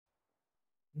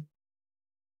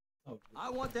I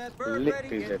want that bird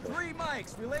ready in 3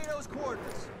 mics. Relay those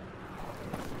coordinates.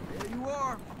 There you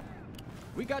are.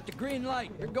 We got the green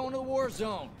light. You're going to the war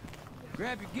zone.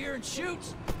 Grab your gear and shoot.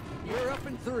 You're up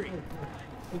in 3.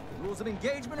 Rules of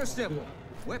engagement are simple.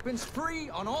 Weapons free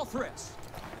on all threats.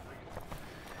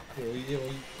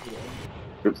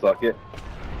 Looks like it.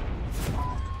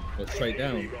 Go straight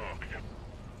down.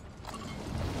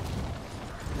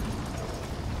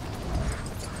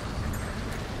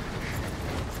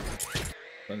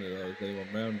 I don't know if there's anyone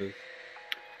around us.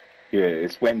 Yeah,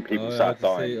 it's when people start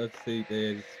dying. I see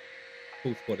there's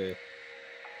full squad here.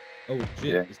 Oh shit,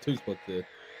 Yeah. there's 2 squads here.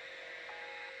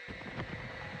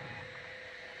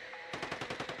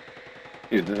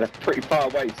 Yeah, that's pretty far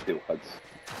away still, Huds.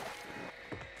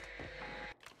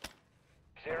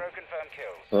 0 confirmed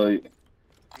kills. So,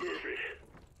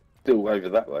 still over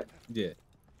that way. Yeah.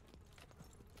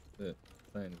 But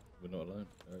saying we're not alone.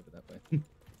 They're over that way.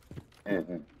 Yeah.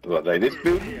 What, they this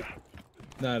building?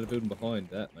 No, the building behind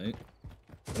that, mate.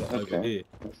 Like Okay. over here.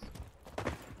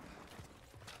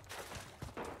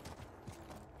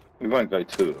 We won't go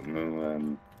to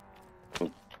them.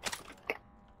 We'll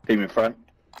team in front.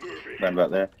 Round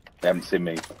about there. They haven't seen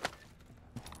me.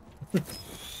 Bomb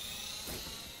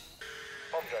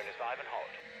drone is live and hot.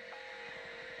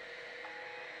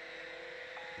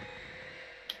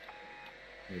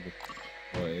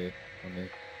 Right here, on there.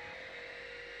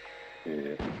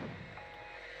 Yeah.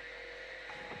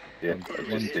 Yeah, I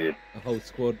just see it. A whole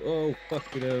squad. Oh,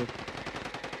 fucking hell.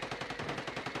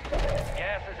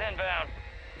 Gas is inbound.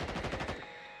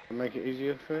 Make it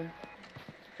easier for you.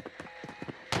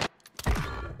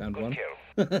 Down Good one. kill.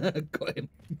 Got him.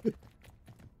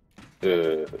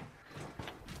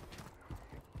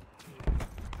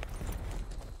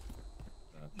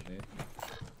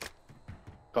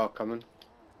 Car coming.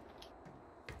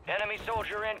 Enemy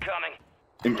soldier incoming.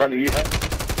 In front of you, Hut.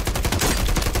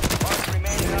 Mark the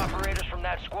remaining operators from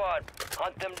that squad.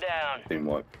 Hunt them down. Team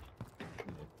wipe.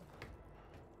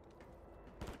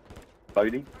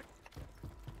 Loading.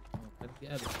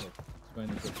 Get out of here. It's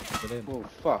raining for them. Oh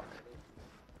fuck.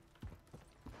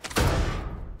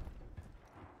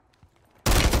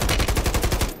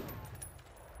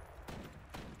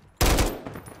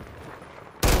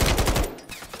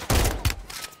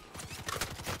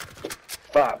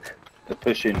 Fuck. They're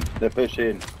pushing. They're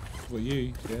pushing. Well,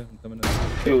 you? Yeah, I'm coming up.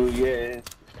 Oh yeah.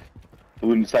 I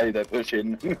wouldn't say they're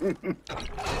pushing.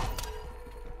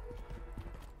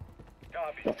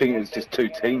 I think it was just 2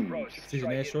 teams. Precision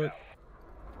airstrike?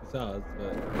 It's ours,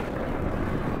 but...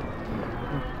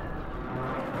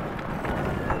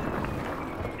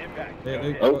 Yeah,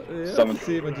 Luke, Oh, yeah, someone- I just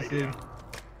see him, I just see him.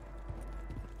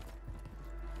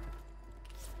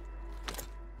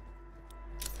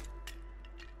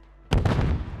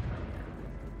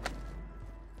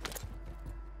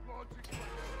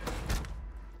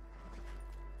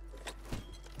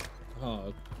 Oh,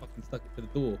 I fucking stuck it to the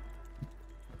door.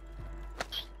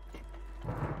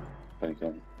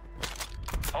 Okay.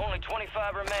 Only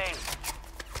 25 remain.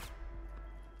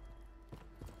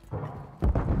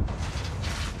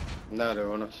 Now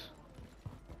they're on us.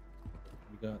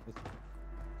 We got this.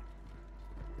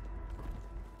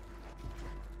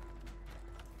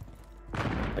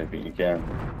 Maybe you can.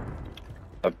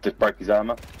 I've just broke his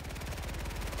armor.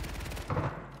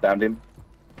 Downed him.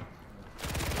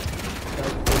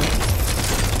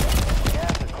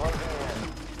 Gas is closing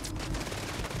in.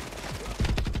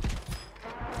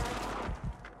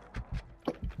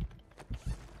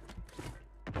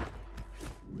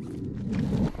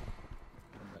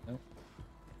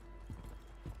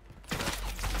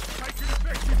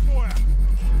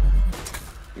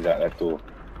 He's out that door.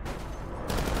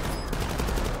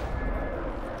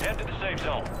 Head to the safe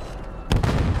zone.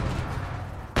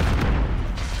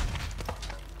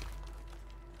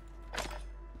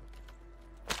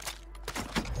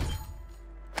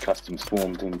 Custom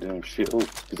swarmed him doing shit. Oh,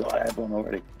 because I have one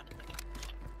already.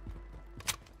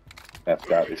 Have to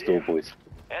go out this door, boys.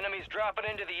 Enemies dropping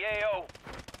into the AO.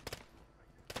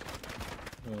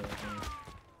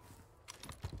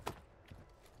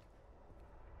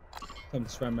 Come to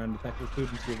swam around the back of the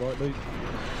building to your right, Luke.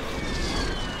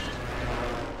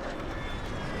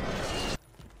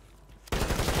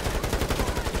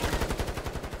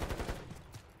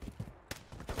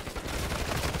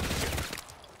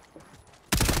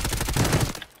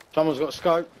 Someone's got a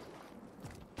scope.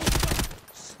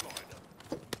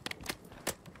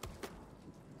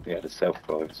 Yeah, the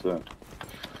self-drive as well.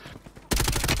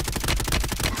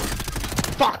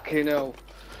 Fucking hell.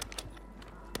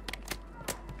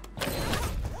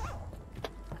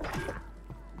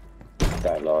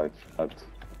 Stay alive. Hugs.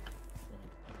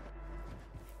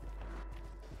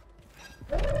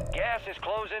 Gas is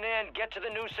closing in. Get to the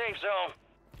new safe zone.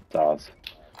 Stars.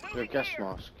 Your gas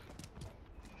mask.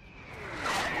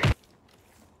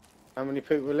 How many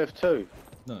people left? 2?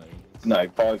 No. No,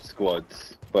 5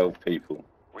 squads, 12 people.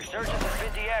 Resurgence has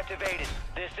been deactivated.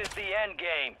 This is the end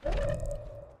game.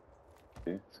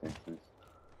 Yeah, so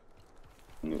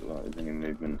look like there's any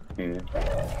movement here.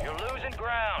 You're losing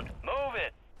ground. Move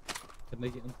it. Can they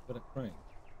get onto that crane?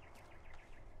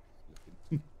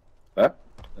 Huh?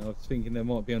 I was thinking they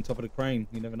might be on top of the crane.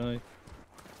 You never know.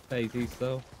 Daisy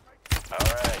style.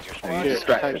 Alright, your squad Yeah, is in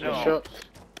the safe Taking zone. shots.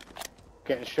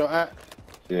 Getting shot at.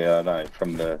 Yeah, I know,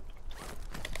 from the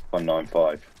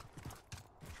 195.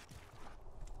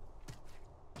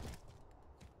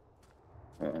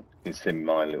 He's seen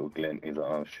my little glint, he's like,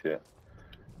 oh shit.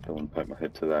 Don't want to poke my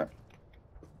head to that.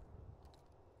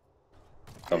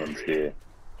 Someone's here.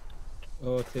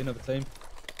 Oh, I see another team.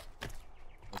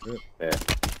 I'll do it.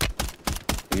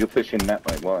 Yeah. You're pushing that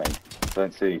way, why?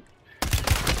 Don't see.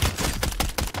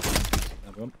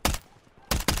 Another one.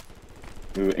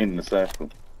 We were in the circle.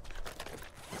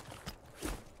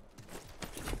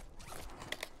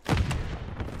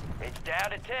 It's down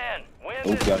to 10. Win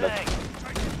Oh, this got it. thing.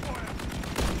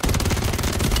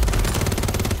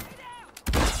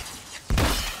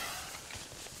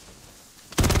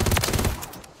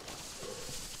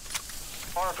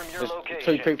 Far from your There's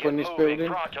location. 2 people in Get this moving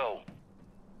building. pronto.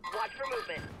 Watch for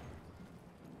movement.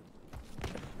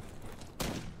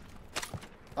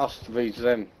 Us vs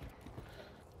them.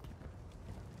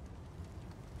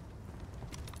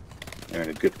 They're in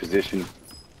a good position.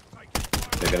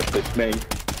 They're going to push me.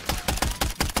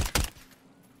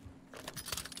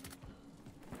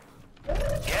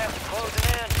 Gas is closing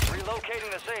in.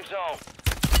 Relocating the safe zone.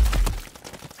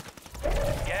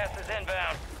 Gas is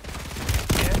inbound.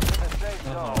 Get to the safe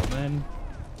Oh zone. man.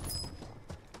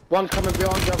 One's coming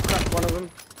behind you. I've cracked one of them.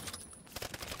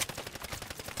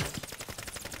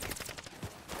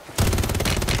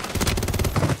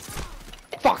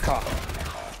 Fucker!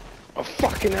 I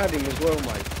fucking had him as well,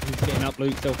 mate. He's getting up,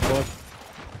 Luke. Self-revive.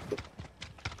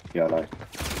 Yeah, I know.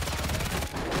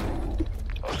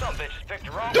 Oh, some bitches picked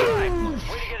the wrong side.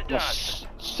 Way to get it My done.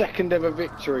 second ever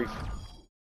victory